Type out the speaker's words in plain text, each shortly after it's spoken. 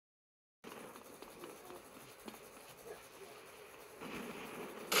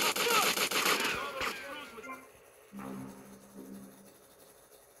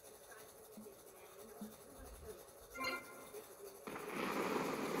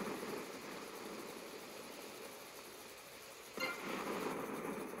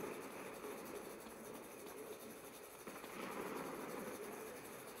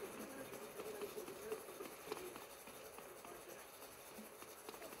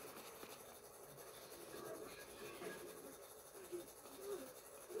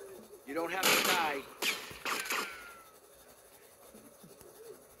You don't have to die.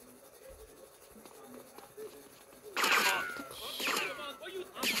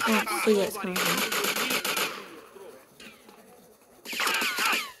 Let's see what's coming.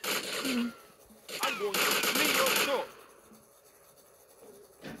 I'm going to clean your throat.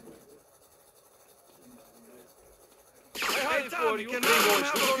 Hey, Tommy, can I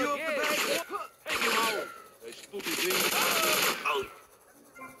have a view of the bag? Take him out. Hey, stupid thing.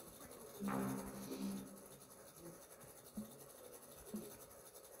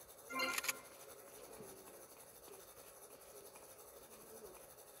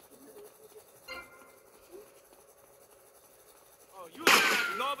 Oh, you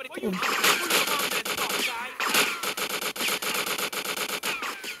nobody. What you on that top guy?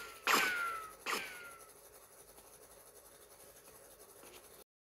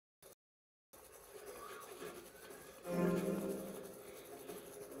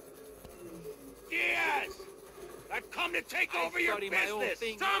 Diaz! I've come to take over your business!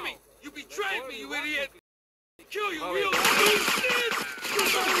 Tommy! You betrayed me, you idiot! Kill you, real stupid!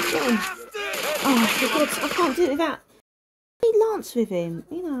 Oh, for God's sake, I can't do it without. He Lance with him,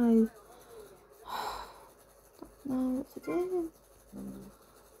 you know. Don't know what to do.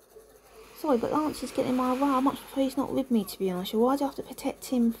 Sorry, but Lance is getting in my way. I much prefer he's not with me, to be honest. Why do I have to protect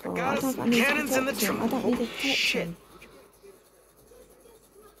him for? I don't need to protect him. I don't need to protect him.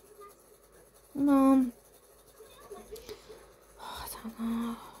 Mum. Oh, I don't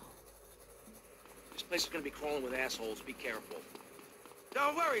know. This place is gonna be crawling with assholes. Be careful.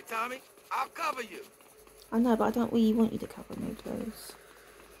 Don't worry, Tommy. I'll cover you. I know, but I don't really want you to cover me, please.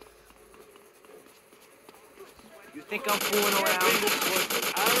 You think I'm fooling around? Your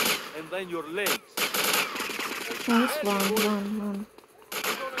arms and then your legs. Nice, run.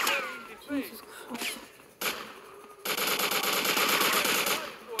 Jesus Christ.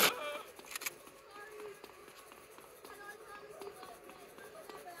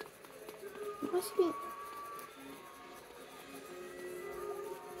 Why's he being...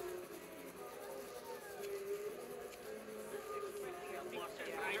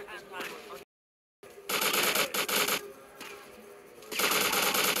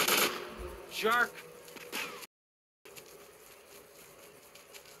 Jerk.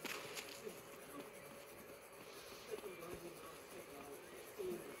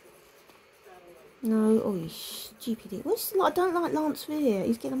 No, oh, you stupid idiot. What's like? I don't like Lance here.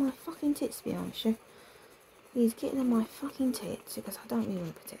 He's getting on my fucking tits, to be honest. Yeah? He's getting on my fucking tits because I don't really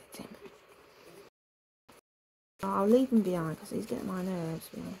want to protect him. I'll leave him behind because he's getting my nerves,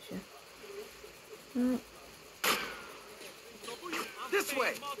 to be honest. Yeah? Right. This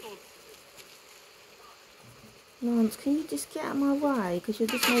way. Lance, can you just get out of my way? Because you're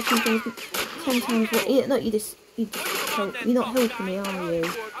just making things 10 times worse. Yeah, no, you're not helping me, are you?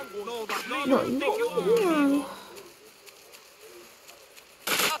 No, you know.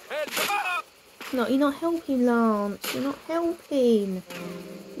 No, you're not helping, Lance. You're not helping.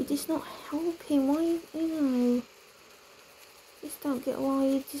 You're just not helping. Why, you know? Just don't get why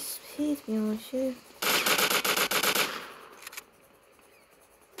you disappeared, to be honest, you.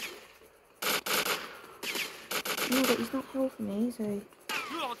 No, but he's not helping me, is he? You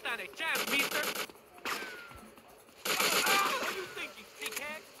don't stand a chance, mister. What are you thinking,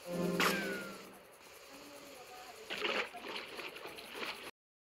 dickhead?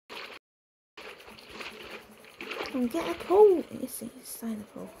 Come get a pool. Yes, stay in the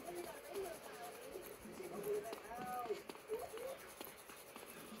pool.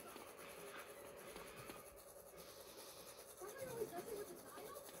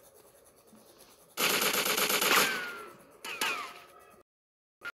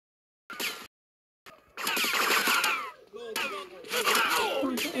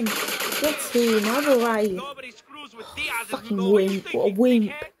 Get him, other way. Fucking wimp, what a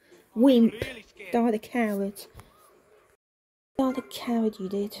wimp. Wimp. Die the coward. Die the coward you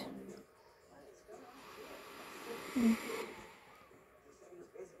did.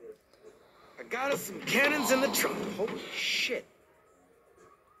 I got us some cannons in the trunk. Holy shit.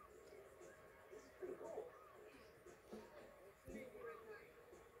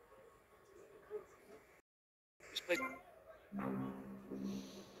 This place...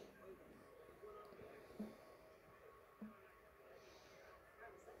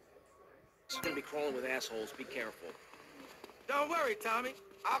 It's gonna be crawling with assholes. Be careful. Don't worry, Tommy.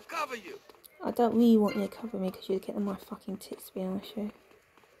 I'll cover you. I don't really want you to cover me because you're getting on my fucking tits, to be honest with you.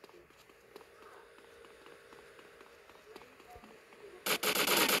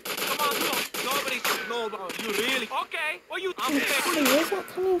 Come on, look. Nobody should know about you, really. Okay. Well, you... Hey, where's that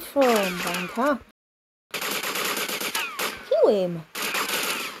coming from, banker? Kill him.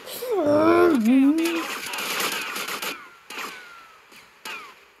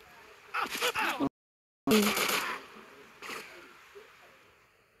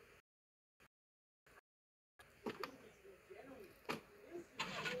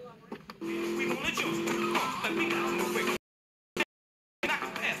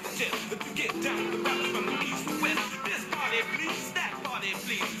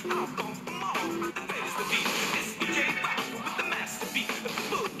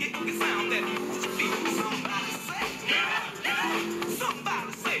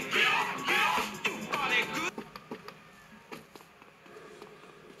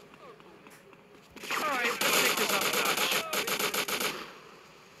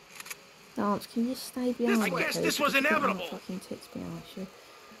 Lance, can you stay behind me? I guess this was inevitable. Fucking tits behind you.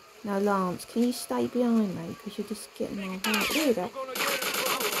 No, Lance, can you stay behind me? Because you're just getting my way. There we go.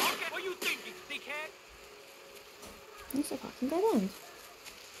 What you thinking, dickhead? He's a fucking dead end.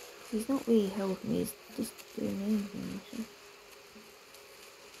 He's not really helping me, he's just doing anything, actually.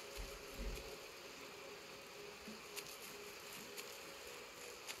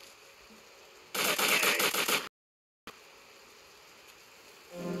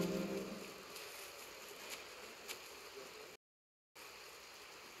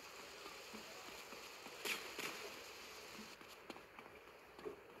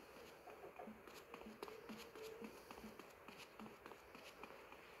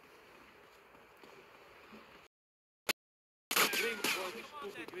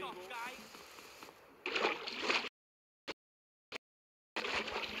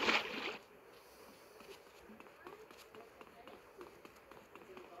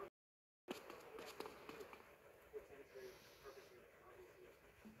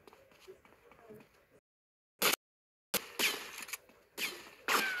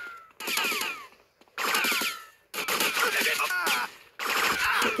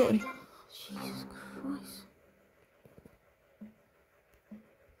 Get him. Jesus Christ.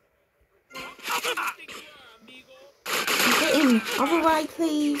 Get him. Other way,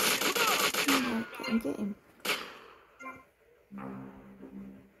 please. Oh, get him.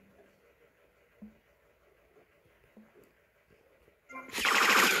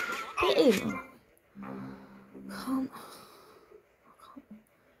 Get him. Can't.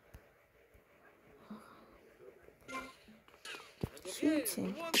 Shoot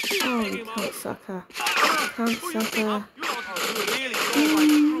him. Oh, you cunt sucker. Cunt sucker.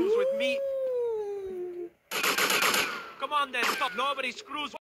 Come on then, stop. Nobody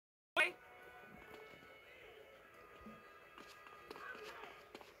screws away.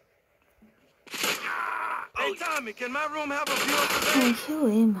 Hey, Tommy, can my room have a view of the Can't kill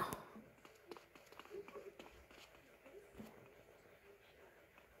him.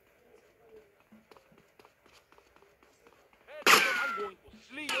 I'm going to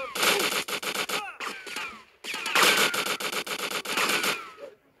sleep.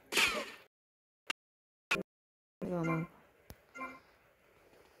 Come on.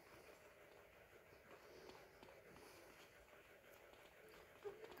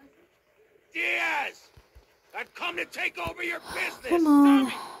 Diaz! I've come to take over your business! Come on.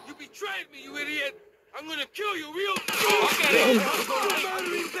 Tommy, you betrayed me, you idiot! I'm gonna kill you real Get him.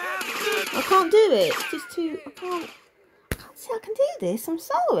 I can't do it. It's just too. I can't see I can do this. I'm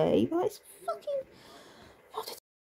sorry, but it's